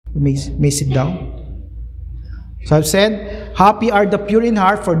may sit down. So I've said, happy are the pure in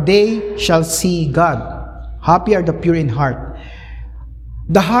heart, for they shall see God. Happy are the pure in heart.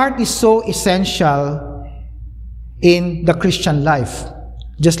 The heart is so essential in the Christian life.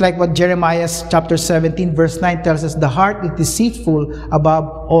 Just like what Jeremiah chapter 17 verse 9 tells us, the heart is deceitful above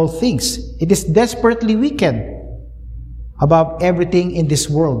all things. It is desperately wicked above everything in this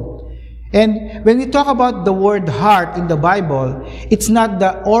world. And when we talk about the word heart in the Bible, it's not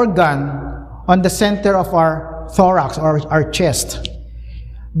the organ on the center of our thorax or our chest.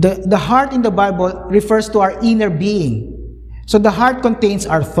 The heart in the Bible refers to our inner being. So the heart contains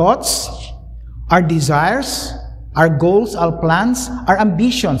our thoughts, our desires, our goals, our plans, our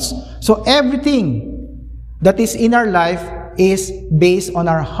ambitions. So everything that is in our life is based on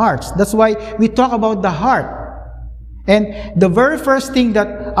our hearts. That's why we talk about the heart. And the very first thing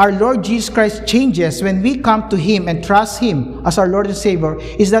that our Lord Jesus Christ changes when we come to Him and trust Him as our Lord and Savior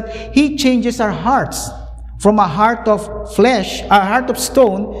is that He changes our hearts from a heart of flesh, a heart of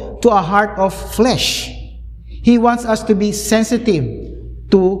stone, to a heart of flesh. He wants us to be sensitive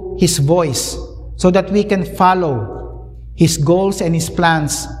to His voice so that we can follow His goals and His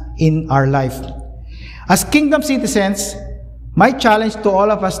plans in our life. As kingdom citizens, my challenge to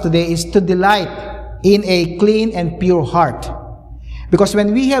all of us today is to delight in a clean and pure heart. Because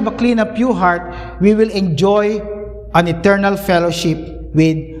when we have a clean and pure heart, we will enjoy an eternal fellowship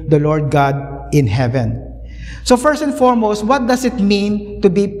with the Lord God in heaven. So first and foremost, what does it mean to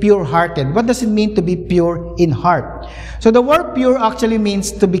be pure-hearted? What does it mean to be pure in heart? So the word pure actually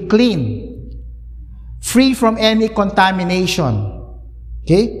means to be clean, free from any contamination.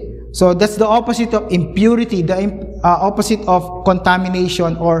 Okay? So that's the opposite of impurity, the opposite of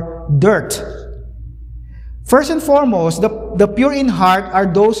contamination or dirt. First and foremost, the pure in heart are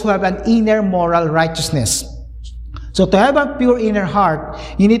those who have an inner moral righteousness. So to have a pure inner heart,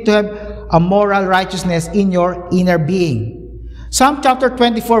 you need to have a moral righteousness in your inner being. Psalm chapter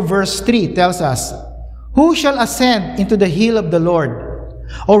 24 verse 3 tells us, "Who shall ascend into the hill of the Lord?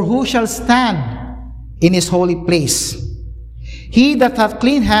 Or who shall stand in His holy place? He that hath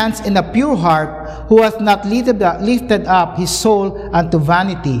clean hands and a pure heart, who hath not lifted up his soul unto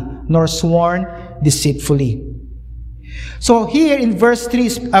vanity, nor sworn deceitfully." So here in verse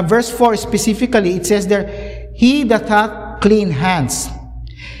 4 specifically, it says there, "He that hath clean hands."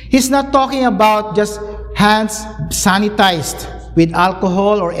 He's not talking about just hands sanitized with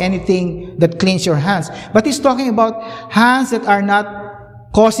alcohol or anything that cleans your hands. But he's talking about hands that are not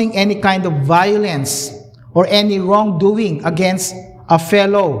causing any kind of violence or any wrongdoing against a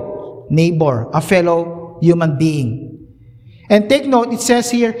fellow neighbor, a fellow human being. And take note, it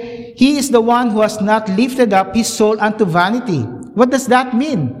says here, "He is the one who has not lifted up his soul unto vanity." What does that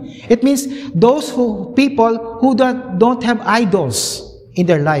mean? It means those people who don't have idols in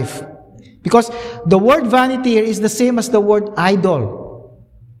their life. Because the word vanity here is the same as the word idol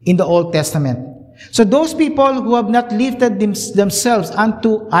in the Old Testament. So those people who have not lifted themselves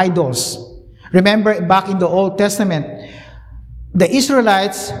unto idols. Remember back in the Old Testament, the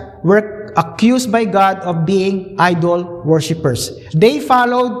Israelites were accused by God of being idol worshippers. They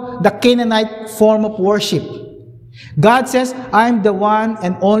followed the Canaanite form of worship. God says, "I'm the one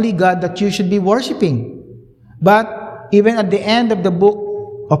and only God that you should be worshiping." But even at the end of the book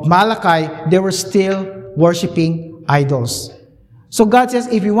of Malachi, they were still worshiping idols. So God says,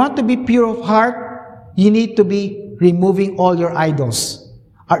 if you want to be pure of heart, you need to be removing all your idols.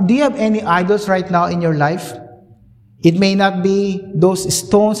 Do you have any idols right now in your life? It may not be those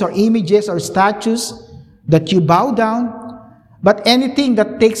stones or images or statues that you bow down, but anything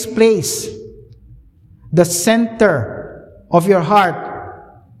that takes place, the center of your heart,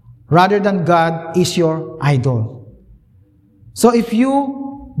 rather than God, is your idol. So if you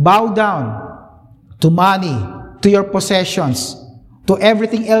bow down to money, to your possessions, to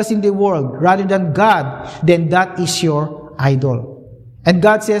everything else in the world, rather than God, then that is your idol. And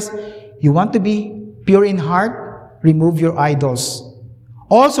God says, you want to be pure in heart? Remove your idols.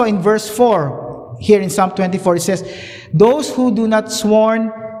 Also in verse 4, here in Psalm 24, it says, "Those who do not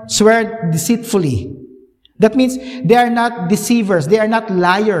swear deceitfully." That means they are not deceivers. They are not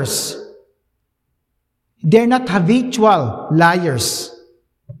liars. They are not habitual liars.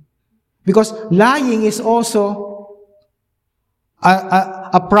 Because lying is also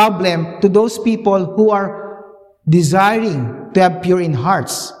a problem to those people who are desiring to have pure in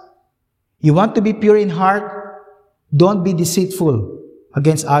hearts. You want to be pure in heart? Don't be deceitful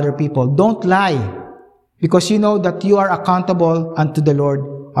against other people. Don't lie, because you know that you are accountable unto the Lord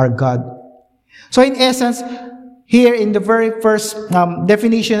our God. So in essence, here in the very first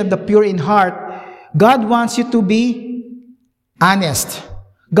definition of the pure in heart, God wants you to be honest.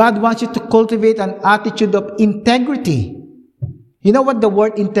 God wants you to cultivate an attitude of integrity. You know what the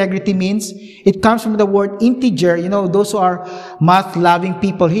word integrity means? It comes from the word integer. You know, those who are math-loving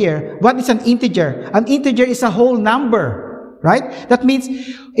people here. What is an integer? An integer is a whole number, right? That means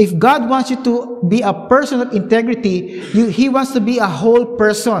if God wants you to be a person of integrity, He wants to be a whole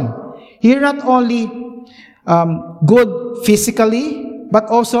person. You're not only good physically, but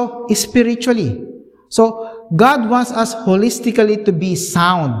also spiritually. So God wants us holistically to be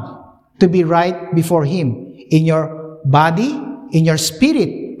sound, to be right before Him in your body, in your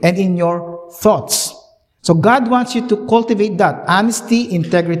spirit, and in your thoughts. So God wants you to cultivate that, honesty,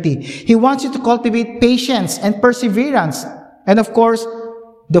 integrity. He wants you to cultivate patience and perseverance, and of course,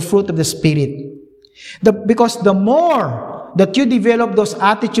 the fruit of the Spirit. Because the more that you develop those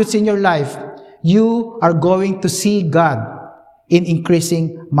attitudes in your life, you are going to see God in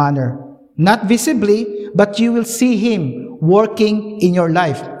increasing manner. Not visibly, but you will see Him working in your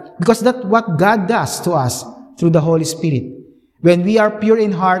life. Because that's what God does to us through the Holy Spirit. When we are pure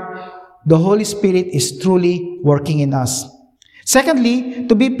in heart, the Holy Spirit is truly working in us. Secondly,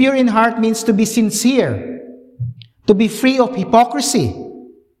 to be pure in heart means to be sincere, to be free of hypocrisy.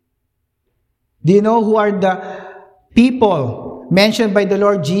 Do you know who are the people mentioned by the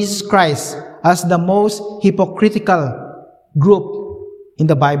Lord Jesus Christ as the most hypocritical group in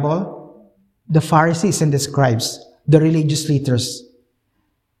the Bible? The Pharisees and the scribes, the religious leaders.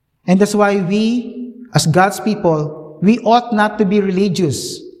 And that's why we, as God's people, we ought not to be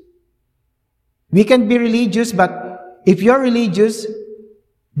religious. We can be religious, but if you're religious,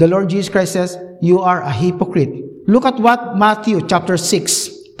 the Lord Jesus Christ says, you are a hypocrite. Look at what Matthew chapter 6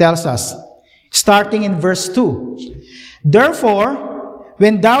 tells us, starting in verse 2. Therefore,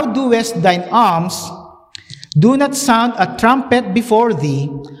 when thou doest thine alms, do not sound a trumpet before thee,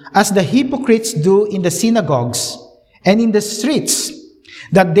 as the hypocrites do in the synagogues and in the streets,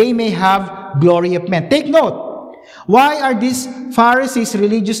 that they may have glory of men. Take note. Why are these Pharisees,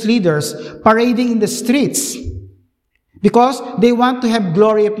 religious leaders, parading in the streets? Because they want to have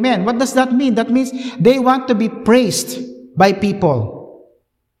glory of men. What does that mean? That means they want to be praised by people.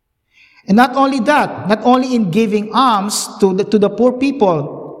 And not only that, not only in giving alms to the poor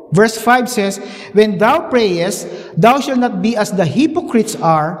people. Verse 5 says, when thou prayest, thou shalt not be as the hypocrites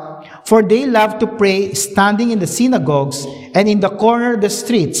are, for they love to pray standing in the synagogues and in the corner of the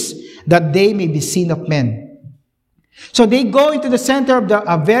streets, that they may be seen of men. So they go into the center of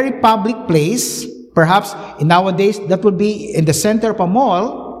a very public place, perhaps nowadays that would be in the center of a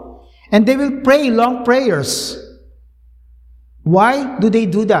mall, and they will pray long prayers. Why do they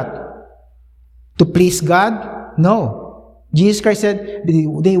do that? To please God? No. Jesus Christ said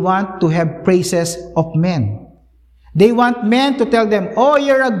they want to have praises of men. They want men to tell them, oh,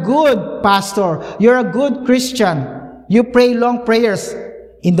 you're a good pastor, you're a good Christian. You pray long prayers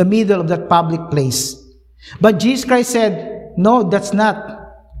in the middle of that public place. But Jesus Christ said, no, that's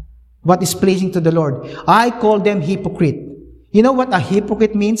not what is pleasing to the Lord. I call them hypocrite. You know what a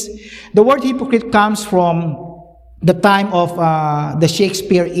hypocrite means? The word hypocrite comes from the time of the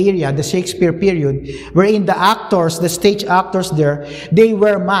Shakespeare era, the Shakespeare period, wherein the actors, the stage actors there, they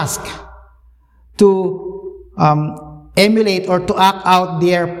wear masks to emulate or to act out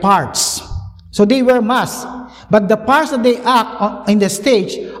their parts. So they wear masks. But the parts that they act in the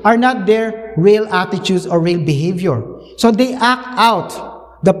stage are not their real attitudes or real behavior. So they act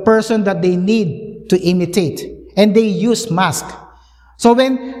out the person that they need to imitate. And they use mask. So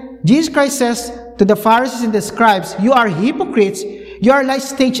when Jesus Christ says to the Pharisees and the scribes, you are hypocrites, you are like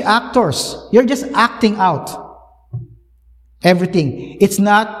stage actors. You're just acting out everything. It's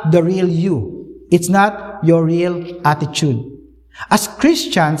not the real you. It's not your real attitude. As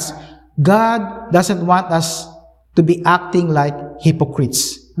Christians, God doesn't want us to be acting like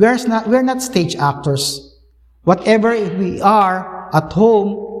hypocrites. We're not stage actors. Whatever we are at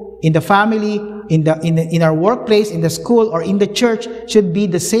home, in the family, in our workplace, in the school, or in the church should be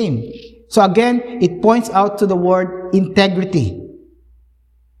the same. So again, it points out to the word integrity.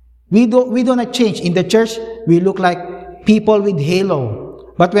 We do not change. In the church, we look like people with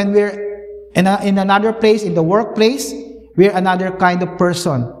halo. But when we're in another place, in the workplace, we're another kind of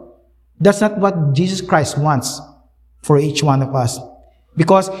person. That's not what Jesus Christ wants for each one of us.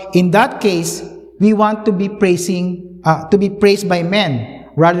 Because in that case, we want to be praised by men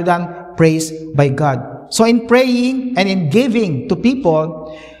rather than praised by God. So in praying and in giving to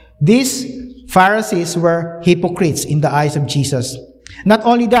people, these Pharisees were hypocrites in the eyes of Jesus. Not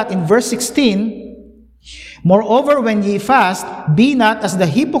only that, in verse 16, moreover, when ye fast, be not as the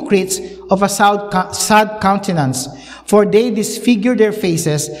hypocrites of a sad countenance, for they disfigure their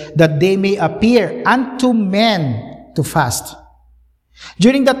faces, that they may appear unto men to fast.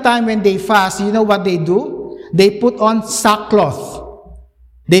 During that time when they fast, you know what they do? They put on sackcloth.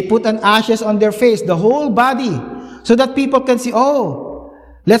 They put on ashes on their face, the whole body, so that people can see, oh,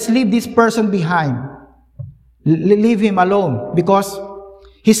 let's leave this person behind. Leave him alone because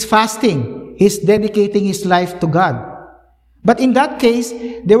he's fasting. He's dedicating his life to God. But in that case,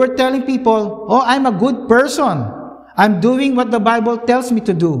 they were telling people, oh, I'm a good person. I'm doing what the Bible tells me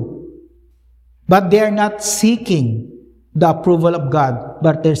to do. But they are not seeking the approval of God,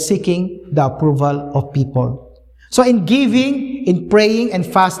 but they're seeking the approval of people. So in giving, in praying, and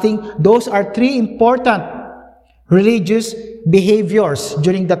fasting, those are three important religious behaviors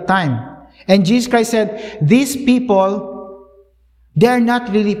during that time. And Jesus Christ said, these people, they are not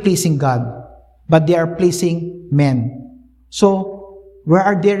really pleasing God, but they are pleasing men. So, where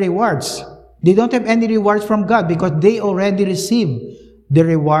are their rewards? They don't have any rewards from God because they already received the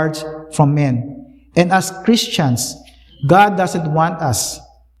rewards from men. And as Christians, God doesn't want us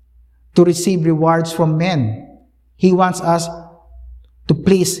to receive rewards from men. He wants us to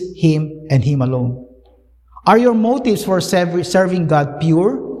please Him and Him alone. Are your motives for serving God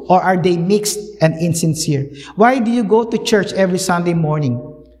pure, or are they mixed and insincere? Why do you go to church every Sunday morning?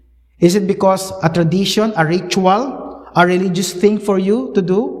 Is it because a tradition, a ritual, a religious thing for you to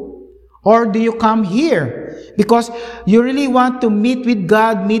do? Or do you come here because you really want to meet with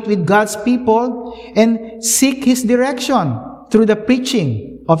God, meet with God's people, and seek His direction through the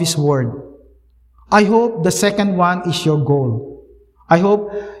preaching of His Word? I hope the second one is your goal. I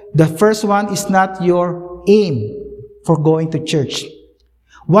hope the first one is not your aim for going to church.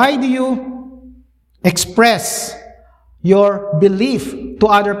 Why do you express your belief to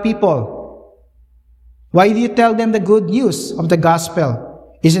other people? Why do you tell them the good news of the gospel?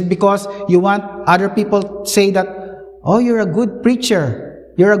 Is it because you want other people to say that, oh, you're a good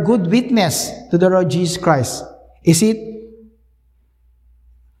preacher, you're a good witness to the Lord Jesus Christ? Is it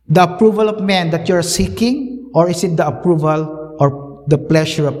the approval of men that you're seeking, or is it the approval or the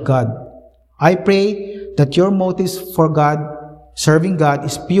pleasure of God? I pray that your motives for God, serving God,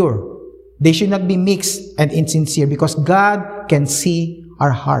 is pure. They should not be mixed and insincere because God can see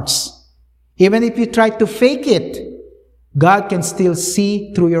our hearts. Even if you try to fake it, God can still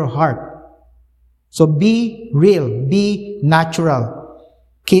see through your heart. So be real, be natural.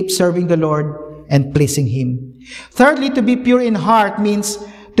 Keep serving the Lord and pleasing Him. Thirdly, to be pure in heart means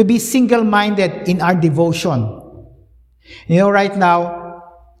to be single-minded in our devotion. You know, right now,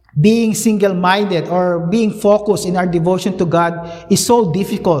 being single-minded or being focused in our devotion to God is so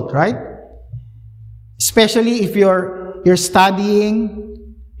difficult, right? Especially if you're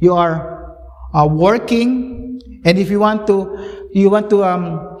studying, you are working, and if you want to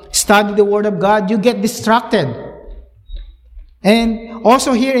study the Word of God, you get distracted. And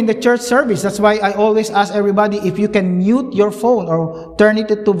also here in the church service, that's why I always ask everybody if you can mute your phone or turn it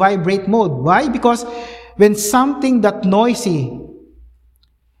to vibrate mode. Why? Because when something that noisy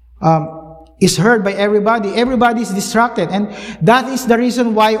is heard by everybody, everybody is distracted. And that is the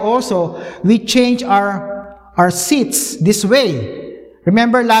reason why also we change our seats this way.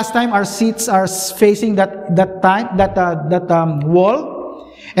 Remember last time our seats are facing that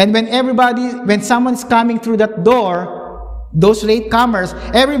wall? And when someone's coming through that door, those latecomers,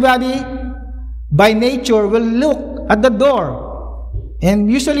 everybody by nature will look at the door. And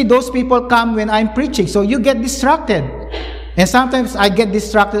usually those people come when I'm preaching, so you get distracted. And sometimes I get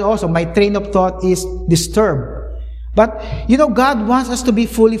distracted also. My train of thought is disturbed. But, you know, God wants us to be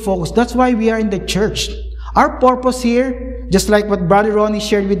fully focused. That's why we are in the church. Our purpose here, just like what Brother Ronnie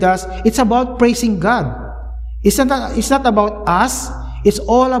shared with us, it's about praising God. It's not about us. It's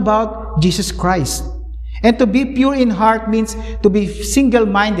all about Jesus Christ. And to be pure in heart means to be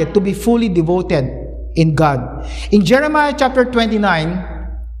single-minded, to be fully devoted in God. In Jeremiah chapter 29,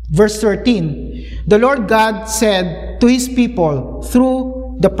 verse 13, the Lord God said to His people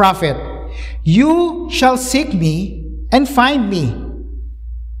through the prophet, "You shall seek me and find me."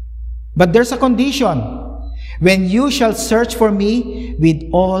 But there's a condition. "When you shall search for me with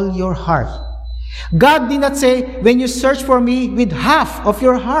all your heart." God did not say, when you search for me with half of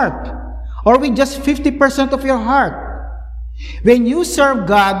your heart, or with just 50% of your heart. When you serve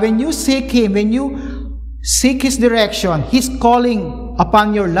God, when you seek Him, when you seek His direction, His calling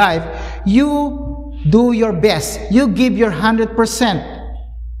upon your life, you do your best. You give your 100%.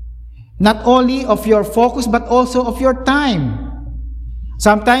 Not only of your focus, but also of your time.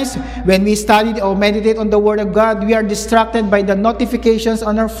 Sometimes, when we study or meditate on the Word of God, we are distracted by the notifications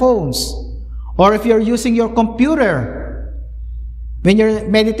on our phones. Or if you're using your computer, when you're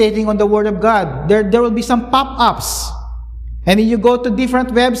meditating on the Word of God, there will be some pop-ups. And then you go to different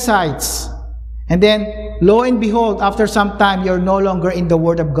websites. And then lo and behold, after some time, you're no longer in the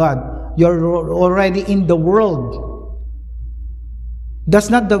Word of God. You're already in the world. That's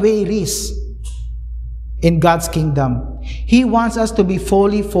not the way it is in God's kingdom. He wants us to be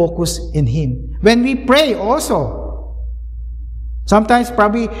fully focused in Him. When we pray also, sometimes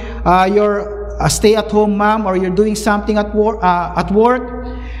probably you're a stay-at-home mom, or you're doing something at work,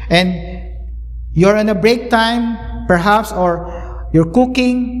 and you're on a break time, perhaps, or you're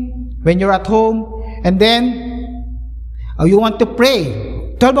cooking when you're at home, and then you want to pray.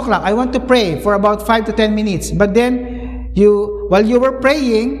 12 o'clock, I want to pray for about 5 to 10 minutes. But then, while you were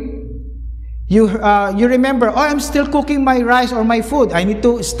praying, you remember, oh, I'm still cooking my rice or my food. I need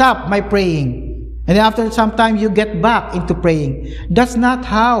to stop my praying. And then after some time, you get back into praying. That's not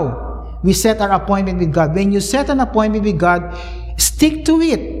how we set our appointment with God. When you set an appointment with God, stick to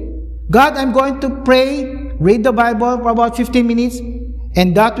it. God, I'm going to pray, read the Bible for about 15 minutes,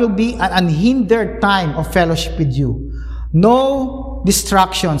 and that will be an unhindered time of fellowship with you. No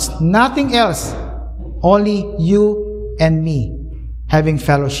distractions, nothing else, only you and me having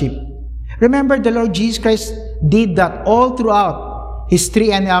fellowship. Remember, the Lord Jesus Christ did that all throughout His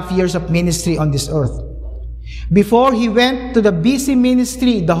 3.5 years of ministry on this earth. Before He went to the busy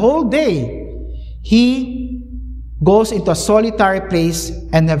ministry the whole day, He goes into a solitary place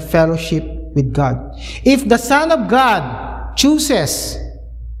and have fellowship with God. If the Son of God chooses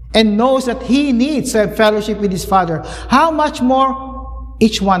and knows that He needs to have fellowship with His Father, how much more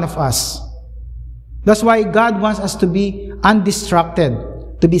each one of us? That's why God wants us to be undistracted,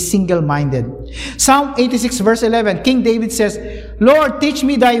 to be single-minded. Psalm 86 verse 11, King David says, Lord, teach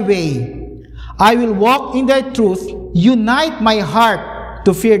me thy way. I will walk in thy truth. Unite my heart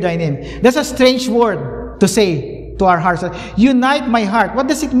to fear thy name. That's a strange word to say to our hearts. Unite my heart. What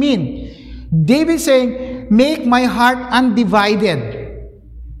does it mean? David saying, make my heart undivided.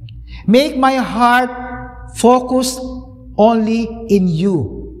 Make my heart focused only in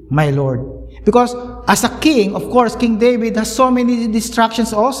you, my Lord. Because as a king, of course, King David has so many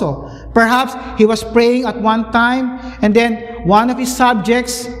distractions also. Perhaps he was praying at one time, and then one of his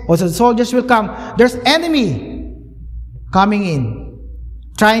subjects or the soldiers will come. There's enemy coming in,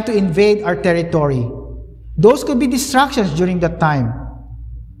 trying to invade our territory. Those could be distractions during that time.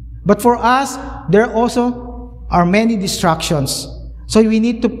 But for us, there also are many distractions. So we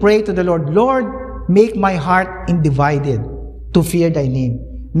need to pray to the Lord, Lord, make my heart undivided to fear thy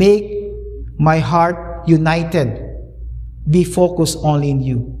name. Make my heart united, be focused only in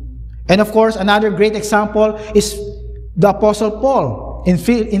you. And of course, another great example is the Apostle Paul in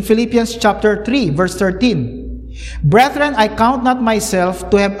Philippians chapter 3, verse 13. Brethren, I count not myself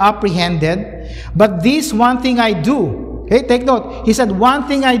to have apprehended, but this one thing I do. Okay, take note. He said, one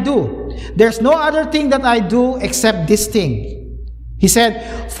thing I do. There's no other thing that I do except this thing. He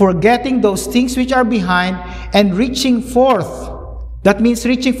said, forgetting those things which are behind and reaching forth. That means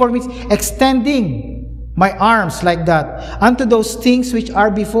reaching forth means extending my arms like that unto those things which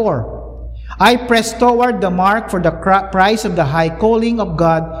are before. I press toward the mark for the prize of the high calling of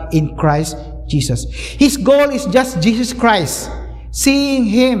God in Christ Jesus. His goal is just Jesus Christ, seeing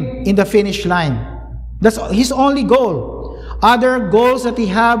Him in the finish line. That's his only goal. Other goals that he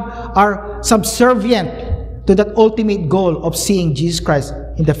have are subservient to that ultimate goal of seeing Jesus Christ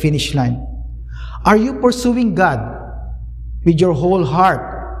in the finish line. Are you pursuing God with your whole heart,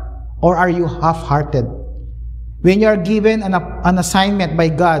 or are you half-hearted? When you are given an assignment by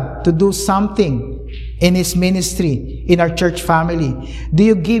God to do something in His ministry, in our church family, do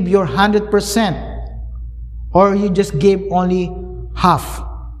you give your 100%, or you just give only half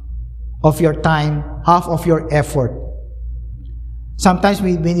of your time, half of your effort? Sometimes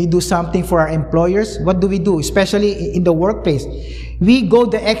when we do something for our employers, what do? Especially in the workplace, we go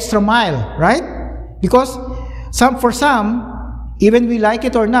the extra mile, right? Because for some, even we like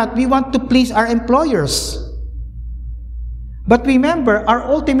it or not, we want to please our employers. But remember, our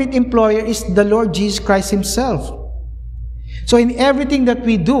ultimate employer is the Lord Jesus Christ Himself. So in everything that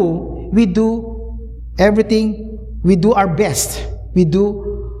we do everything, we do our best. We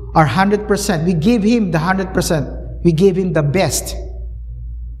do our 100%. We give Him the 100%. We give Him the best.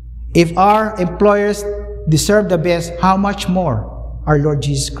 If our employers deserve the best, how much more our Lord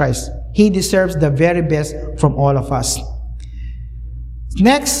Jesus Christ? He deserves the very best from all of us.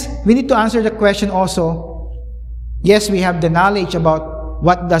 Next, we need to answer the question also. Yes, we have the knowledge about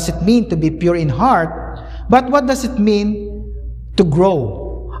what does it mean to be pure in heart, but what does it mean to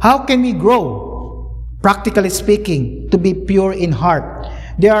grow? How can we grow, practically speaking, to be pure in heart?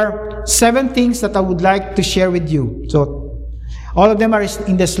 There are 7 things that I would like to share with you. So all of them are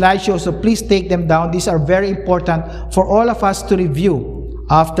in the slideshow, so please take them down. These are very important for all of us to review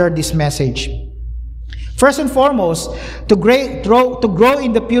after this message. First and foremost, to grow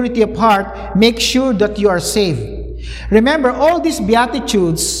in the purity of heart, make sure that you are saved. Remember, all these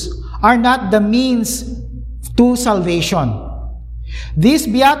beatitudes are not the means to salvation. These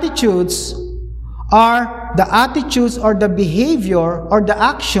beatitudes are the attitudes or the behavior or the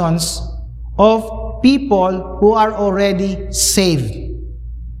actions of people who are already saved.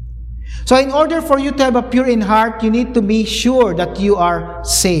 So in order for you to have a pure in heart, you need to be sure that you are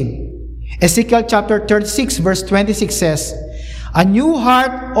saved. Ezekiel chapter 36 verse 26 says, "A new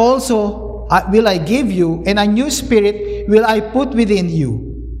heart also will I give you, and a new spirit will I put within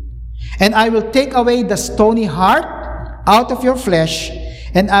you. And I will take away the stony heart out of your flesh,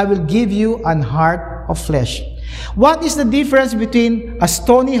 and I will give you an heart of flesh." What is the difference between a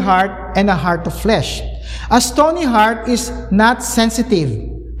stony heart and a heart of flesh? A stony heart is not sensitive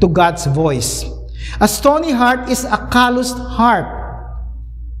to God's voice. A stony heart is a calloused heart.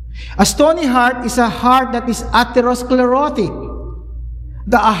 A stony heart is a heart that is atherosclerotic.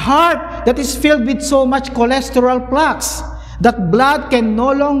 A heart that is filled with so much cholesterol plaques that blood can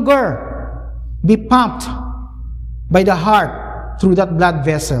no longer be pumped by the heart through that blood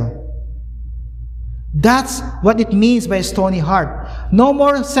vessel. That's what it means by a stony heart. No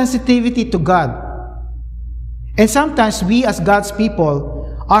more sensitivity to God. And sometimes we as God's people,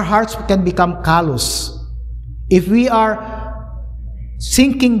 our hearts can become callous. If we are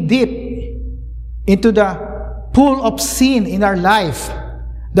sinking deep into the pool of sin in our life,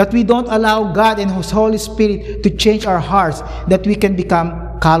 that we don't allow God and His Holy Spirit to change our hearts, that we can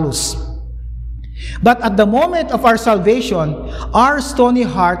become callous. But at the moment of our salvation, our stony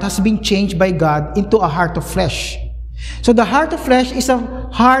heart has been changed by God into a heart of flesh. So the heart of flesh is a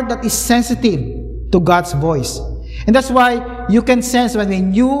heart that is sensitive to God's voice. And that's why you can sense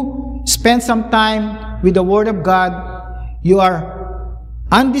when you spend some time with the Word of God, you are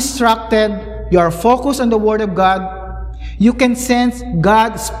undistracted, you are focused on the Word of God, you can sense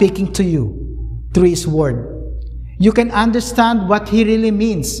God speaking to you through His Word. You can understand what He really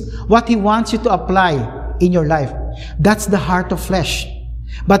means, what He wants you to apply in your life. That's the heart of flesh.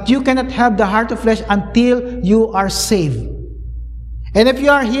 But you cannot have the heart of flesh until you are saved. And if you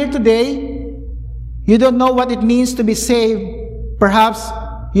are here today, you don't know what it means to be saved, perhaps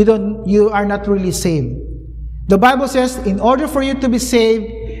you are not really saved. The Bible says, in order for you to be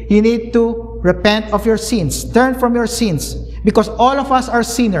saved, you need to repent of your sins. Turn from your sins. Because all of us are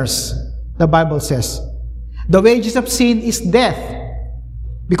sinners, the Bible says. The wages of sin is death.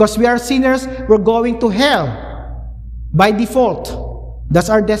 Because we are sinners, we're going to hell by default. That's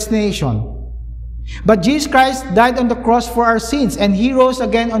our destination. But Jesus Christ died on the cross for our sins, and He rose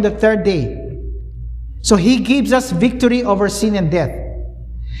again on the third day. So He gives us victory over sin and death.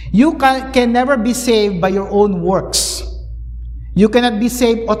 You can never be saved by your own works. You cannot be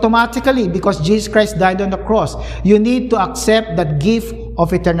saved automatically because Jesus Christ died on the cross. You need to accept that gift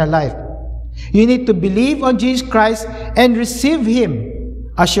of eternal life. You need to believe on Jesus Christ and receive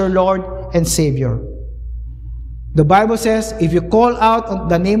Him as your Lord and Savior. The Bible says, if you call out on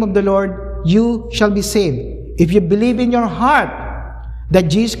the name of the Lord, you shall be saved. If you believe in your heart that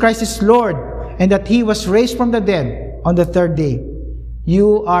Jesus Christ is Lord and that He was raised from the dead on the third day,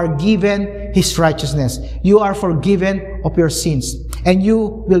 you are given His righteousness. You are forgiven of your sins. And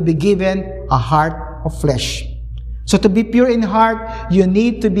you will be given a heart of flesh. So to be pure in heart, you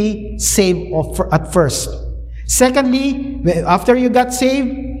need to be saved at first. Secondly, after you got saved,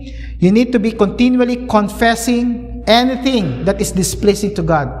 you need to be continually confessing anything that is displeasing to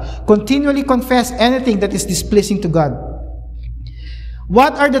God. Continually confess anything that is displeasing to God.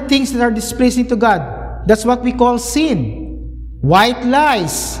 What are the things that are displeasing to God? That's what we call sin. White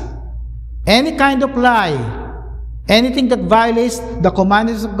lies, any kind of lie, anything that violates the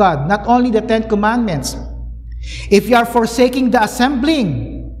commandments of God, not only the 10 commandments. If you are forsaking the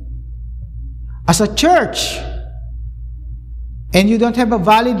assembling as a church, and you don't have a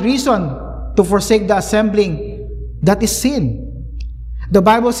valid reason to forsake the assembling, that is sin. The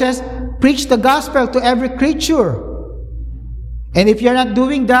Bible says, preach the gospel to every creature. And if you're not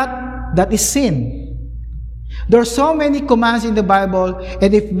doing that, that is sin. There are so many commands in the Bible,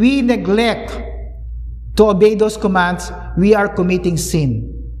 and if we neglect to obey those commands, we are committing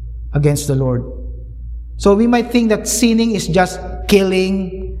sin against the Lord. So we might think that sinning is just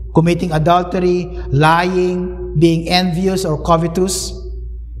killing, committing adultery, lying, being envious or covetous.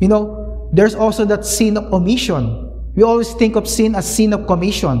 You know, there's also that sin of omission. We always think of sin as sin of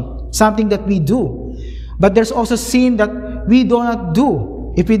commission, something that we do. But there's also sin that we do not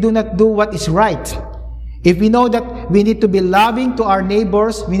do if we do not do what is right. If we know that we need to be loving to our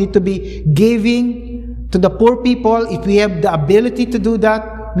neighbors, we need to be giving to the poor people, if we have the ability to do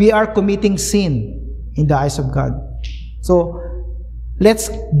that, we are committing sin. in the eyes of God. So, let's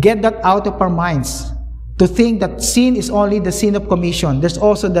get that out of our minds, to think that sin is only the sin of commission. There's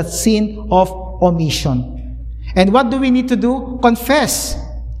also the sin of omission. And what do we need to do? Confess.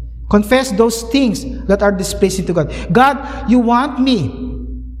 Confess those things that are displeasing to God. God, you want me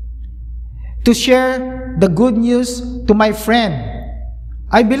to share the good news to my friend.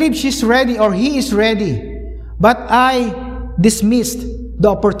 I believe she's ready or he is ready, but I dismissed the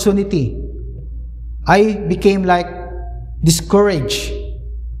opportunity. I became like discouraged.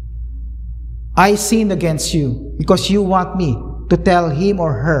 I sinned against you because you want me to tell him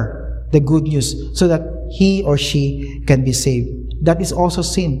or her the good news so that he or she can be saved. That is also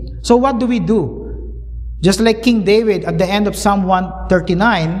sin. So what do we do? Just like King David at the end of Psalm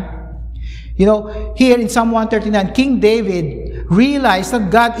 139, here in Psalm 139, King David realized that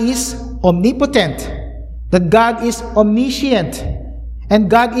God is omnipotent, that God is omniscient, and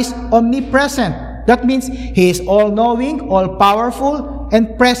God is omnipresent. That means He is all-knowing, all-powerful,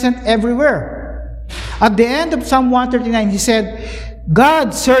 and present everywhere. At the end of Psalm 139, he said,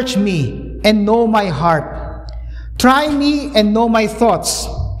 God, search me and know my heart. Try me and know my thoughts,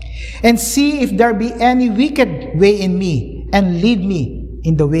 and see if there be any wicked way in me, and lead me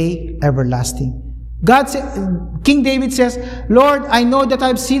in the way everlasting. King David says, Lord, I know that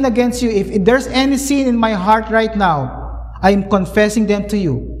I've sinned against you. If there's any sin in my heart right now, I am confessing them to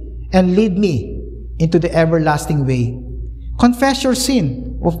you, and lead me into the everlasting way. Confess your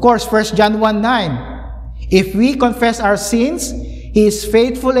sin. Of course, 1 John 1:9. If we confess our sins, He is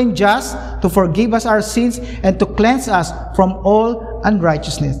faithful and just to forgive us our sins and to cleanse us from all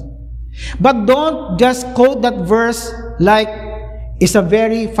unrighteousness. But don't just quote that verse like it's a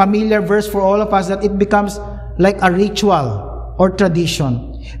very familiar verse for all of us, that it becomes like a ritual or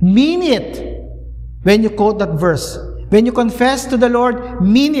tradition. Mean it when you quote that verse. When you confess to the Lord,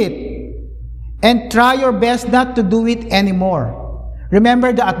 mean it. And try your best not to do it anymore.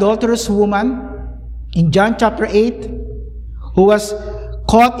 Remember the adulterous woman in John chapter 8, who was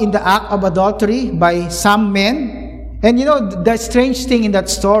caught in the act of adultery by some men. And the strange thing in that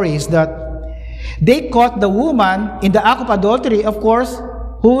story is that they caught the woman in the act of adultery. Of course,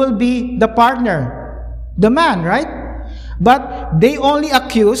 who will be the partner? The man, right? But they only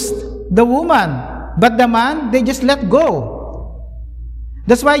accused the woman. But the man, they just let go.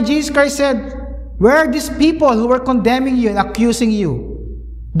 That's why Jesus Christ said, where are these people who were condemning you and accusing you?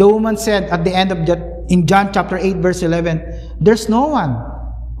 The woman said at the end of in John chapter 8 verse 11, there's no one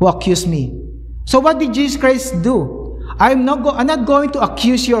who accused me. So what did Jesus Christ do? I'm not going to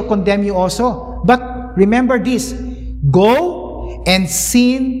accuse you or condemn you also. But remember this, go and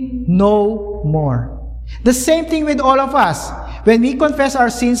sin no more. The same thing with all of us. When we confess our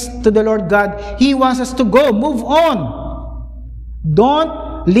sins to the Lord God, He wants us to go, move on.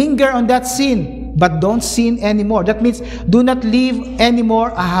 Don't linger on that sin, but don't sin anymore. That means do not live anymore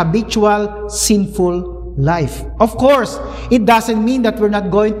a habitual sinful life. Of course, it doesn't mean that we're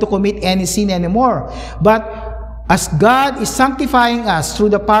not going to commit any sin anymore. But as God is sanctifying us through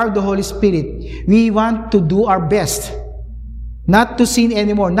the power of the Holy Spirit, we want to do our best not to sin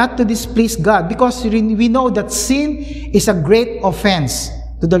anymore, not to displease God, because we know that sin is a great offense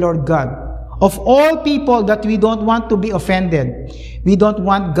to the Lord God. Of all people that we don't want to be offended, we don't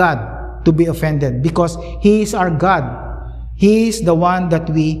want God to be offended, because He is our God. He is the one that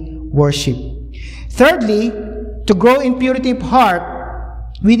we worship. Thirdly, to grow in purity of heart,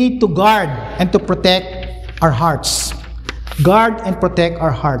 we need to guard and to protect our hearts. Guard and protect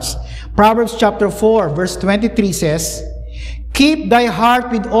our hearts. Proverbs chapter 4 verse 23 says, keep thy heart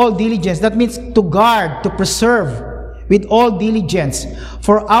with all diligence. That means to guard, to preserve with all diligence,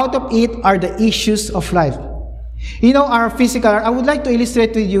 for out of it are the issues of life. Our physical, I would like to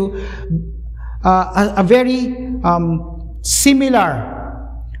illustrate to you a very similar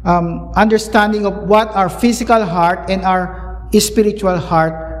understanding of what our physical heart and our spiritual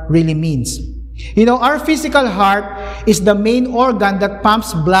heart really means. Our physical heart is the main organ that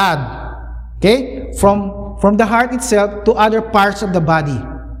pumps blood, from the heart itself to other parts of the body.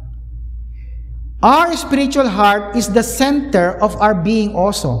 Our spiritual heart is the center of our being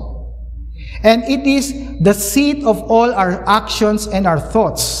also. And it is the seat of all our actions and our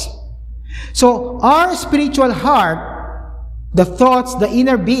thoughts. So our spiritual heart, the thoughts, the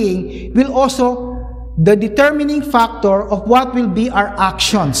inner being, will also the determining factor of what will be our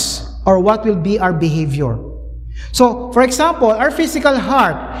actions or what will be our behavior. So, for example, our physical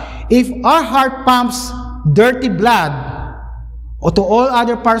heart, if our heart pumps dirty blood or to all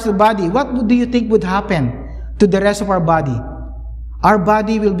other parts of the body, what do you think would happen to the rest of our body? Our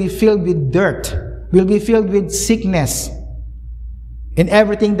body will be filled with dirt, will be filled with sickness and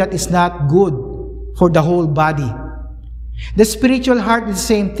everything that is not good for the whole body. The spiritual heart is the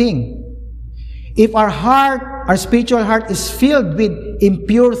same thing. If our spiritual heart is filled with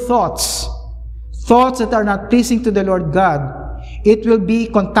impure thoughts that are not pleasing to the Lord God, it will be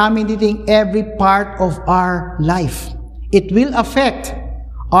contaminating every part of our life. It will affect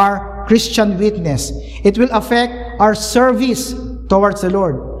our Christian witness. It will affect our service towards the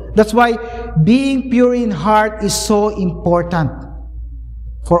Lord. That's why being pure in heart is so important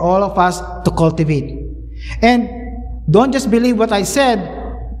for all of us to cultivate. And don't just believe what I said.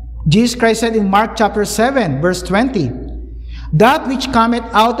 Jesus Christ said in Mark chapter 7, verse 20, "That which cometh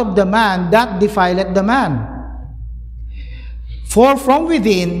out of the man, that defileth the man. For from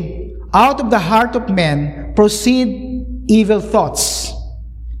within, out of the heart of men, proceed evil thoughts,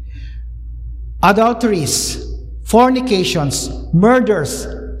 adulteries, fornications, murders,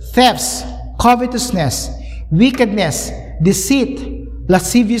 thefts, covetousness, wickedness, deceit,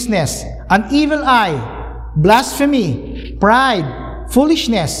 lasciviousness, an evil eye, blasphemy, pride,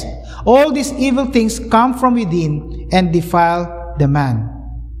 foolishness. All these evil things come from within and defile the man."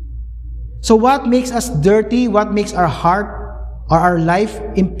 So what makes us dirty, what makes our heart or our life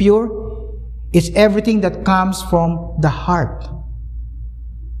impure, is everything that comes from the heart.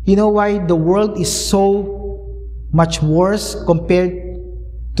 You know why the world is so much worse compared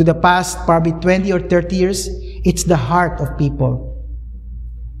to the past probably 20 or 30 years? It's the heart of people.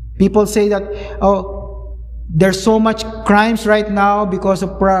 People say that, oh, there's so much crimes right now because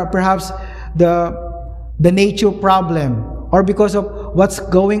of perhaps the nature problem, or because of what's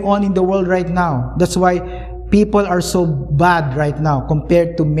going on in the world right now. That's why people are so bad right now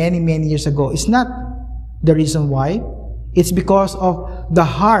compared to many, many years ago. It's not the reason why. It's because of the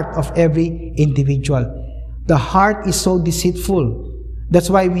heart of every individual. The heart is so deceitful. That's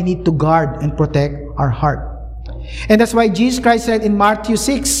why we need to guard and protect our heart. And that's why Jesus Christ said in Matthew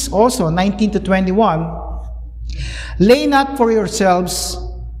 6, also 19 to 21, "Lay not for yourselves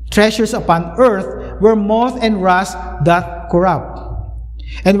treasures upon earth, where moth and rust doth corrupt,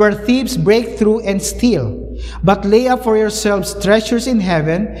 and where thieves break through and steal. But lay up for yourselves treasures in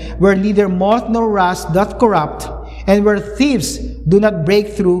heaven, where neither moth nor rust doth corrupt, and where thieves do not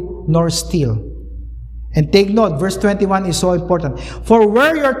break through nor steal." And take note, verse 21 is so important. "For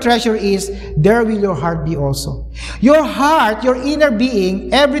where your treasure is, there will your heart be also." Your heart, your inner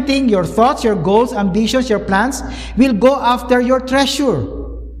being, everything, your thoughts, your goals, ambitions, your plans, will go after your treasure.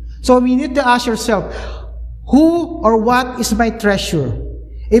 So we need to ask yourself, who or what is my treasure?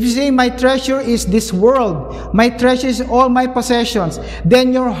 If you say, my treasure is this world, my treasure is all my possessions,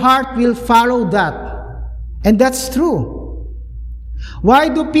 then your heart will follow that. And that's true. Why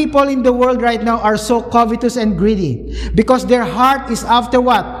do people in the world right now are so covetous and greedy? Because their heart is after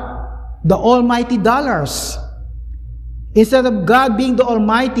what? The almighty dollars. Instead of God being the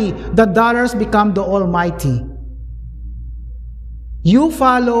almighty, the dollars become the almighty. You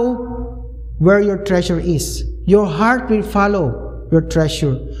follow where your treasure is. Your heart will follow your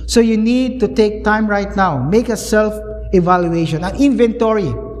treasure. So you need to take time right now. Make a self-evaluation, an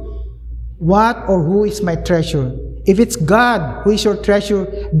inventory. What or who is my treasure? If it's God who is your treasure,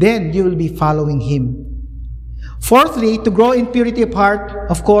 then you will be following Him. Fourthly, to grow in purity of heart,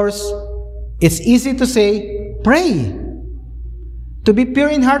 of course, it's easy to say, pray. To be pure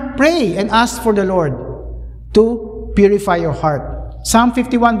in heart, pray and ask for the Lord to purify your heart. Psalm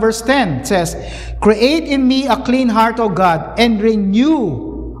 51 verse 10 says, "Create in me a clean heart, O God, and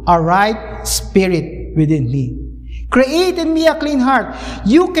renew a right spirit within me." Create in me a clean heart.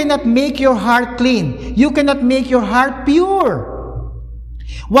 You cannot make your heart clean. You cannot make your heart pure.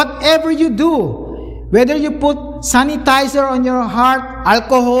 Whatever you do, whether you put sanitizer on your heart,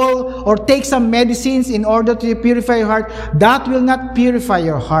 alcohol, or take some medicines in order to purify your heart, that will not purify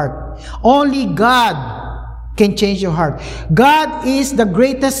your heart. Only God can change your heart. God is the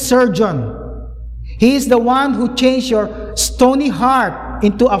greatest surgeon. He is the one who changed your stony heart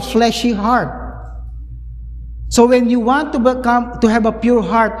into a fleshy heart. So when you want to have a pure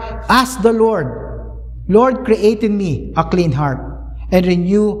heart, ask the Lord, "Lord, create in me a clean heart and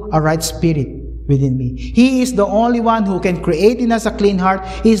renew a right spirit within me." He is the only one who can create in us a clean heart.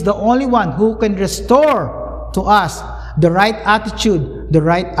 He is the only one who can restore to us the right attitude, the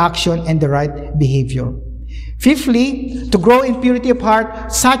right action, and the right behavior. Fifthly, to grow in purity of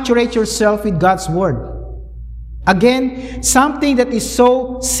heart, saturate yourself with God's Word. Again, something that is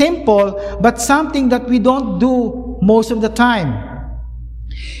so simple, but something that we don't do most of the time.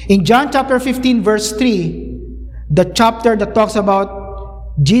 In John chapter 15, verse 3, the chapter that talks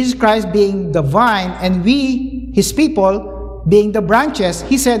about Jesus Christ being the vine and we, His people, being the branches,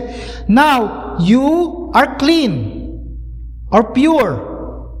 He said, "Now you are clean or pure."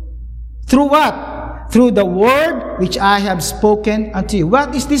 Through what? through the word which I have spoken unto you.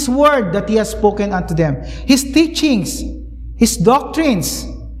 What is this word that he has spoken unto them? His teachings, his doctrines,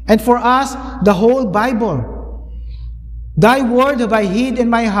 and for us, the whole Bible. Thy word have I hid in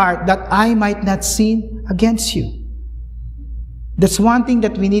my heart, that I might not sin against you. That's one thing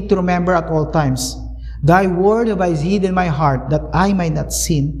that we need to remember at all times. Thy word have I hid in my heart, that I might not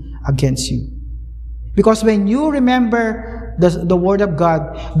sin against you. Because when you remember the word of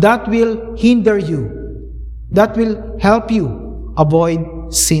God, that will hinder you. That will help you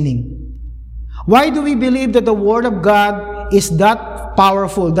avoid sinning. Why do we believe that the word of God is that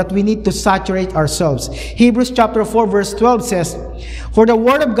powerful that we need to saturate ourselves? Hebrews chapter 4 verse 12 says, for the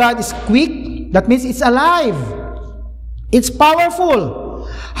word of God is quick, that means it's alive. It's powerful.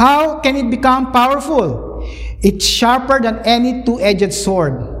 How can it become powerful? It's sharper than any two-edged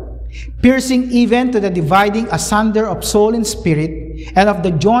sword, piercing even to the dividing asunder of soul and spirit, and of the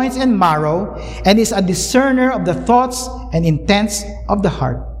joints and marrow, and is a discerner of the thoughts and intents of the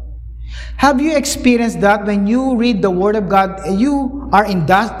heart. Have you experienced that when you read the Word of God, you are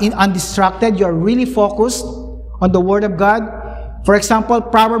undistracted, you are really focused on the Word of God? For example,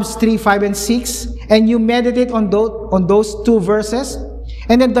 Proverbs 3, 5, and 6, and you meditate on those two verses,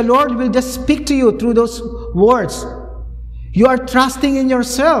 and then the Lord will just speak to you through those words. You are trusting in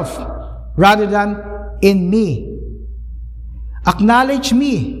yourself rather than in me. Acknowledge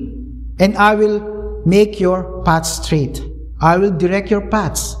me, and I will make your paths straight. I will direct your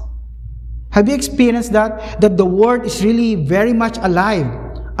paths. Have you experienced that? That the Word is really very much alive,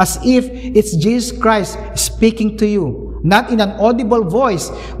 as if it's Jesus Christ speaking to you. Not in an audible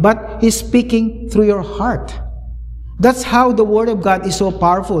voice, but He's speaking through your heart. That's how the Word of God is so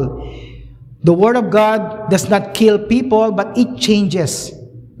powerful. The Word of God does not kill people, but it changes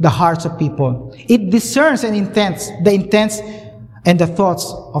the hearts of people. It discerns the intents and the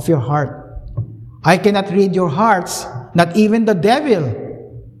thoughts of your heart. I cannot read your hearts. Not even the devil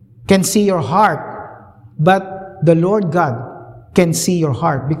can see your heart. But the Lord God can see your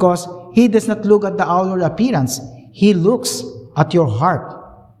heart, because He does not look at the outward appearance. He looks at your heart.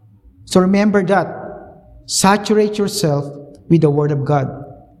 So remember that. Saturate yourself with the Word of God.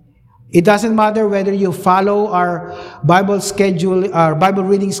 It doesn't matter whether you follow our Bible schedule, our Bible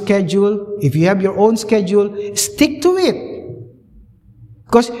reading schedule. If you have your own schedule, stick to it.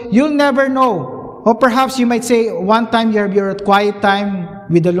 Because you'll never know. Or perhaps you might say, one time you have your quiet time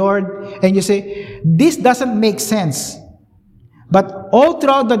with the Lord, and you say, this doesn't make sense. But all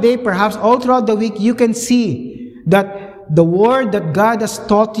throughout the day, perhaps all throughout the week, you can see that the word that God has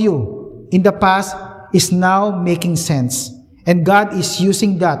taught you in the past is now making sense. And God is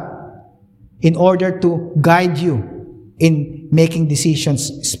using that in order to guide you in making decisions,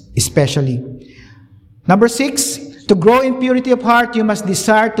 especially. Number 6, to grow in purity of heart, you must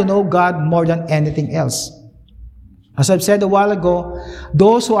desire to know God more than anything else. As I've said a while ago,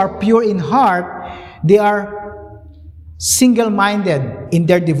 those who are pure in heart, they are single-minded in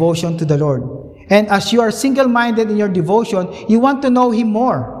their devotion to the Lord. And as you are single-minded in your devotion, you want to know Him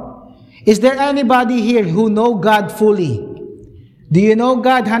more. Is there anybody here who know God fully? Do you know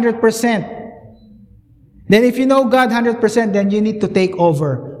God 100%? Then if you know God 100%, then you need to take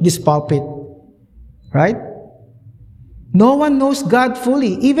over this pulpit. Right? No one knows God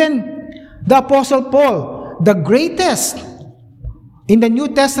fully. Even the Apostle Paul, the greatest in the New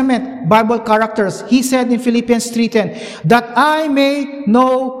Testament Bible characters, he said in Philippians 3:10, that I may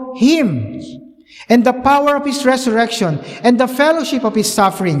know Him and the power of His resurrection, and the fellowship of His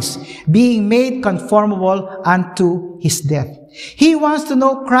sufferings, being made conformable unto His death. He wants to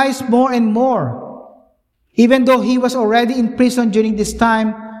know Christ more and more. Even though he was already in prison during this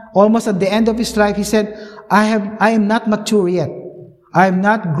time, almost at the end of his life, he said, I am not mature yet. I am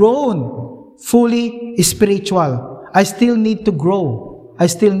not grown fully spiritual. I still need to grow. I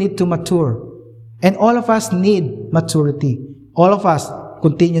still need to mature. And all of us need maturity. All of us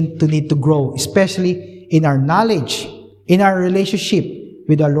continue to need to grow, especially in our knowledge, in our relationship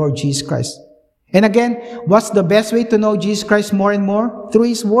with our Lord Jesus Christ. And again, what's the best way to know Jesus Christ more and more?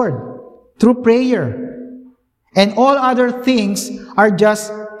 Through His Word, through prayer. And all other things are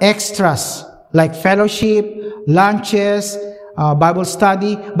just extras, like fellowship, lunches, Bible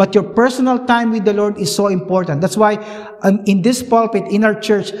study. But your personal time with the Lord is so important. That's why in this pulpit, in our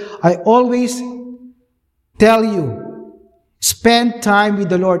church, I always tell you, spend time with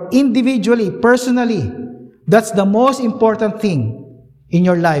the Lord individually, personally. That's the most important thing in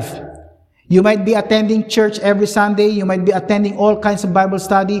your life. You might be attending church every Sunday. You might be attending all kinds of Bible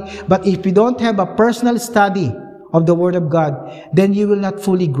study. But if you don't have a personal study of the Word of God, then you will not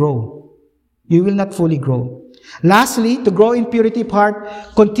fully grow. You will not fully grow. Lastly, to grow in purity of heart,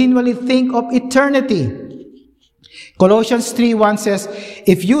 continually think of eternity. Colossians 3:1 says,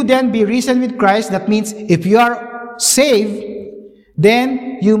 if you then be risen with Christ, that means if you are saved,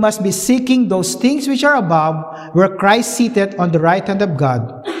 then you must be seeking those things which are above, where Christ seated on the right hand of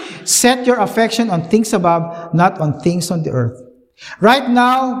God. Set your affection on things above, not on things on the earth. Right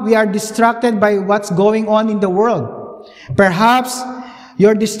now, we are distracted by what's going on in the world. Perhaps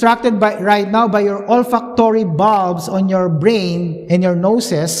you're distracted right now by your olfactory bulbs on your brain and your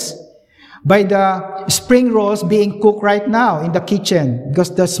noses, by the spring rolls being cooked right now in the kitchen,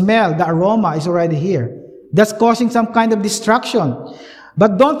 because the smell, the aroma is already here. That's causing some kind of distraction.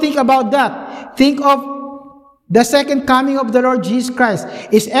 But don't think about that. Think of the second coming of the Lord Jesus Christ.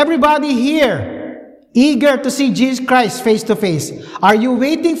 Is everybody here eager to see Jesus Christ face to face? Are you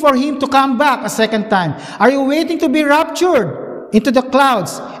waiting for Him to come back a second time? Are you waiting to be raptured into the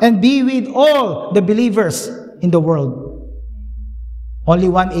clouds and be with all the believers in the world? Only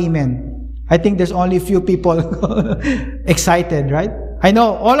one amen. I think there's only a few people excited, right? I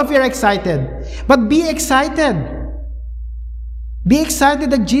know all of you are excited. But be excited. Be excited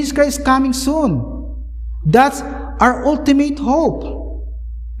that Jesus Christ is coming soon. That's our ultimate hope.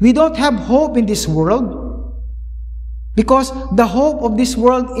 We don't have hope in this world because the hope of this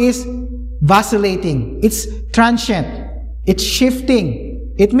world is vacillating. It's transient. It's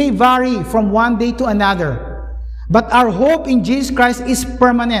shifting. It may vary from one day to another. But our hope in Jesus Christ is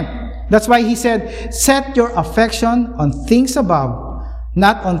permanent. That's why He said, set your affection on things above,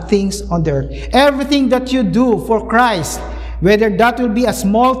 not on things on the earth. Everything that you do for Christ, whether that will be a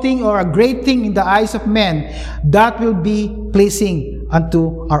small thing or a great thing in the eyes of men, that will be pleasing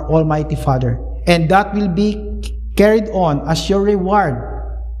unto our Almighty Father. And that will be carried on as your reward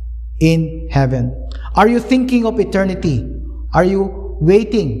in heaven. Are you thinking of eternity? Are you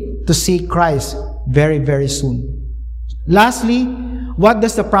waiting to see Christ very, very soon? Lastly, what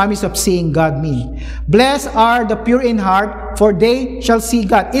does the promise of seeing God mean? Blessed are the pure in heart, for they shall see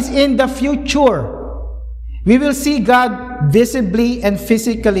God. It's in the future. We will see God visibly and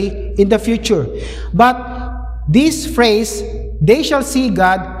physically in the future. But this phrase, they shall see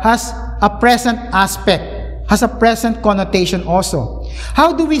God, has a present aspect, has a present connotation also.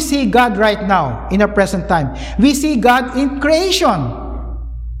 How do we see God right now in our present time? We see God in creation.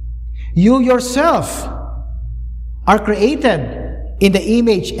 You yourself are created in the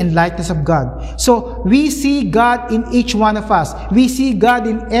image and likeness of God. So we see God in each one of us. We see God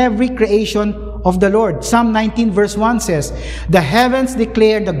in every creation of the Lord. Psalm 19 verse 1 says, the heavens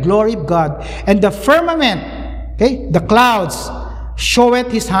declare the glory of God, and the firmament, the clouds,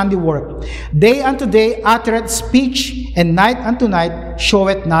 showeth His handiwork. Day unto day uttereth speech, and night unto night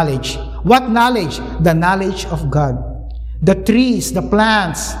showeth knowledge. What knowledge? The knowledge of God. The trees, the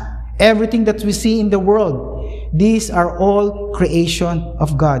plants, everything that we see in the world, these are all creation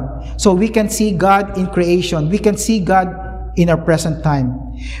of God. So we can see God in creation. We can see God in our present time.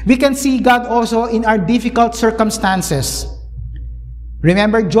 We can see God also in our difficult circumstances.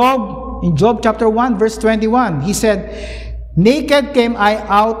 Remember Job, in Job chapter 1 verse 21, he said, naked came I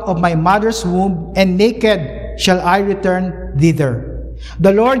out of my mother's womb, and naked shall I return thither.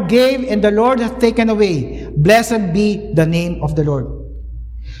 The Lord gave, and the Lord hath taken away. Blessed be the name of the Lord.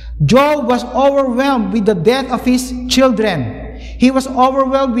 Job was overwhelmed with the death of his children. He was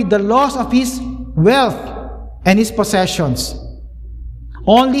overwhelmed with the loss of his wealth and his possessions.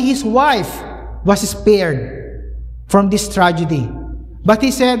 Only his wife was spared from this tragedy. But he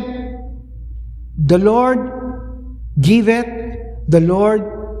said, the Lord giveth, the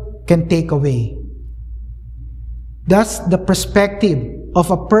Lord can take away. That's the perspective of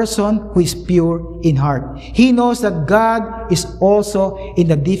a person who is pure in heart. He knows that God is also in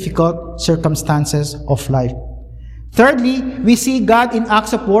the difficult circumstances of life. Thirdly, we see God in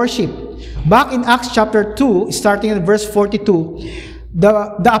acts of worship. Back in Acts chapter 2, starting at verse 42,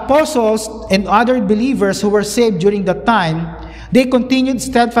 the apostles and other believers who were saved during that time, they continued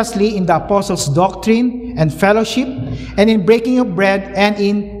steadfastly in the apostles' doctrine and fellowship, and in breaking of bread and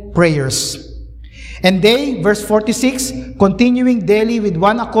in prayers. And they, verse 46, continuing daily with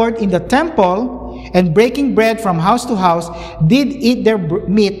one accord in the temple, and breaking bread from house to house, did eat their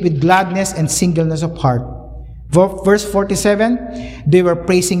meat with gladness and singleness of heart. Verse 47, they were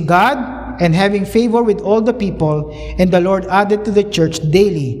praising God and having favor with all the people, and the Lord added to the church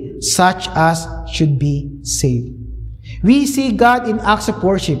daily such as should be saved. We see God in acts of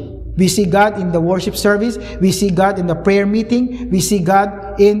worship. We see God in the worship service. We see God in the prayer meeting. We see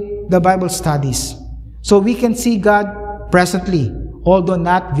God in the Bible studies. So we can see God presently, although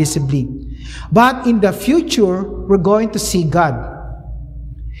not visibly. But in the future, we're going to see God.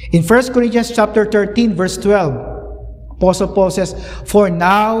 In 1 Corinthians chapter 13, verse 12, Apostle Paul says, "For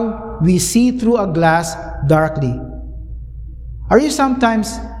now we see through a glass darkly." Are you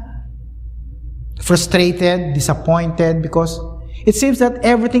sometimes frustrated, disappointed, because it seems that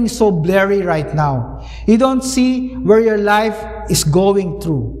everything is so blurry right now? You don't see where your life is going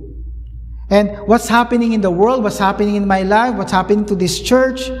through. And what's happening in the world, what's happening in my life, what's happening to this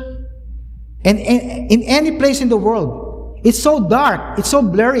church, and in any place in the world. It's so dark, it's so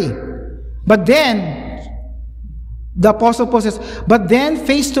blurry. But then, the Apostle Paul says, "But then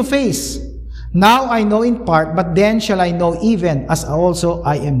face to face, now I know in part, but then shall I know even as also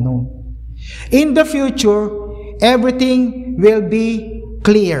I am known." In the future, everything will be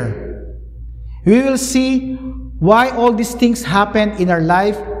clear. We will see why all these things happen in our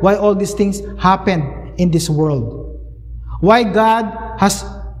life, why all these things happen in this world, why God has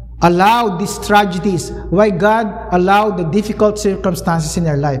allowed these tragedies, why God allowed the difficult circumstances in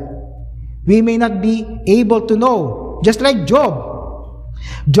our life. We may not be able to know, just like Job.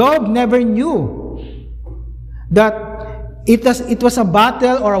 Job never knew that it was a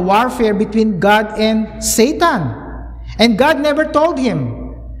battle or a warfare between God and Satan. And God never told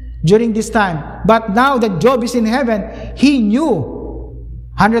him during this time. But now that Job is in heaven, he knew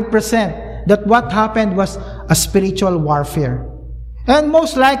 100% that what happened was a spiritual warfare. And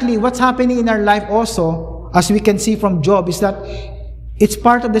most likely, what's happening in our life also, as we can see from Job, is that it's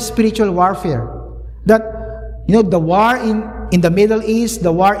part of the spiritual warfare. That, the war in the Middle East,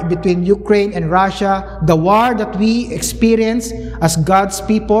 the war between Ukraine and Russia, the war that we experience as God's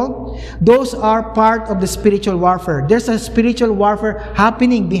people, those are part of the spiritual warfare. There's a spiritual warfare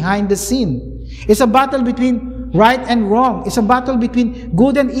happening behind the scene. It's a battle between right and wrong. It's a battle between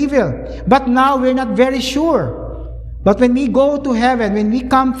good and evil. But now we're not very sure. But when we go to heaven, when we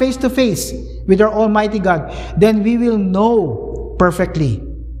come face to face with our Almighty God, then we will know perfectly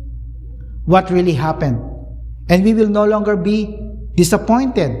what really happened. And we will no longer be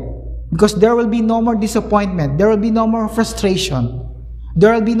disappointed, because there will be no more disappointment. There will be no more frustration.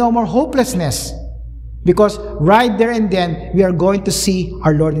 There will be no more hopelessness, because right there and then we are going to see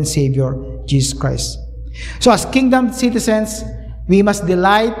our Lord and Savior, Jesus Christ. So as kingdom citizens, we must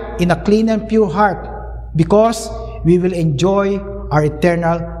delight in a clean and pure heart, because we will enjoy our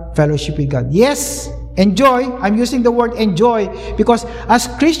eternal fellowship with God. Yes, enjoy. I'm using the word enjoy because as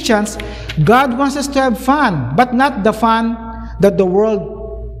Christians, God wants us to have fun, but not the fun that the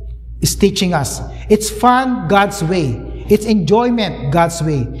world is teaching us. It's fun God's way. It's enjoyment God's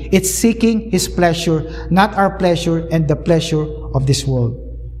way. It's seeking His pleasure, not our pleasure and the pleasure of this world.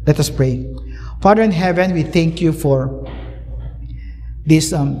 Let us pray. Father in heaven, we thank you for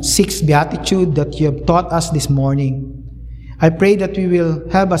this sixth beatitude that you have taught us this morning. I pray that we will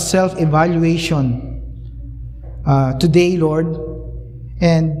have a self-evaluation today, Lord,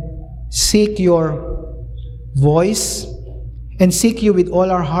 and seek your voice and seek you with all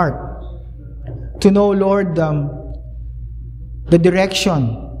our heart to know, Lord, the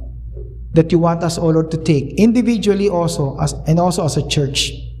direction that you want us, oh Lord, to take individually also and also as a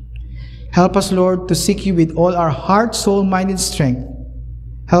church. Help us, Lord, to seek you with all our heart, soul, mind, and strength.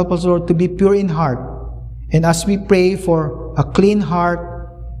 Help us, Lord, to be pure in heart. And as we pray for a clean heart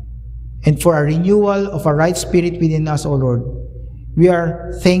and for a renewal of a right spirit within us, O Lord, we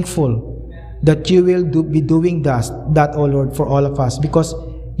are thankful that you will be doing that, O Lord, for all of us, because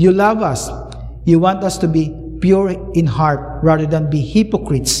you love us. You want us to be pure in heart rather than be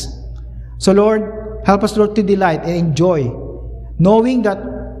hypocrites. So, Lord, help us, Lord, to delight and enjoy, knowing that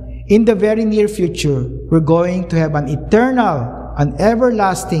in the very near future, we're going to have an eternal, an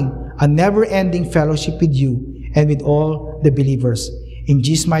everlasting, a never-ending fellowship with you and with all the believers. In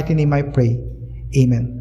Jesus' mighty name I pray. Amen.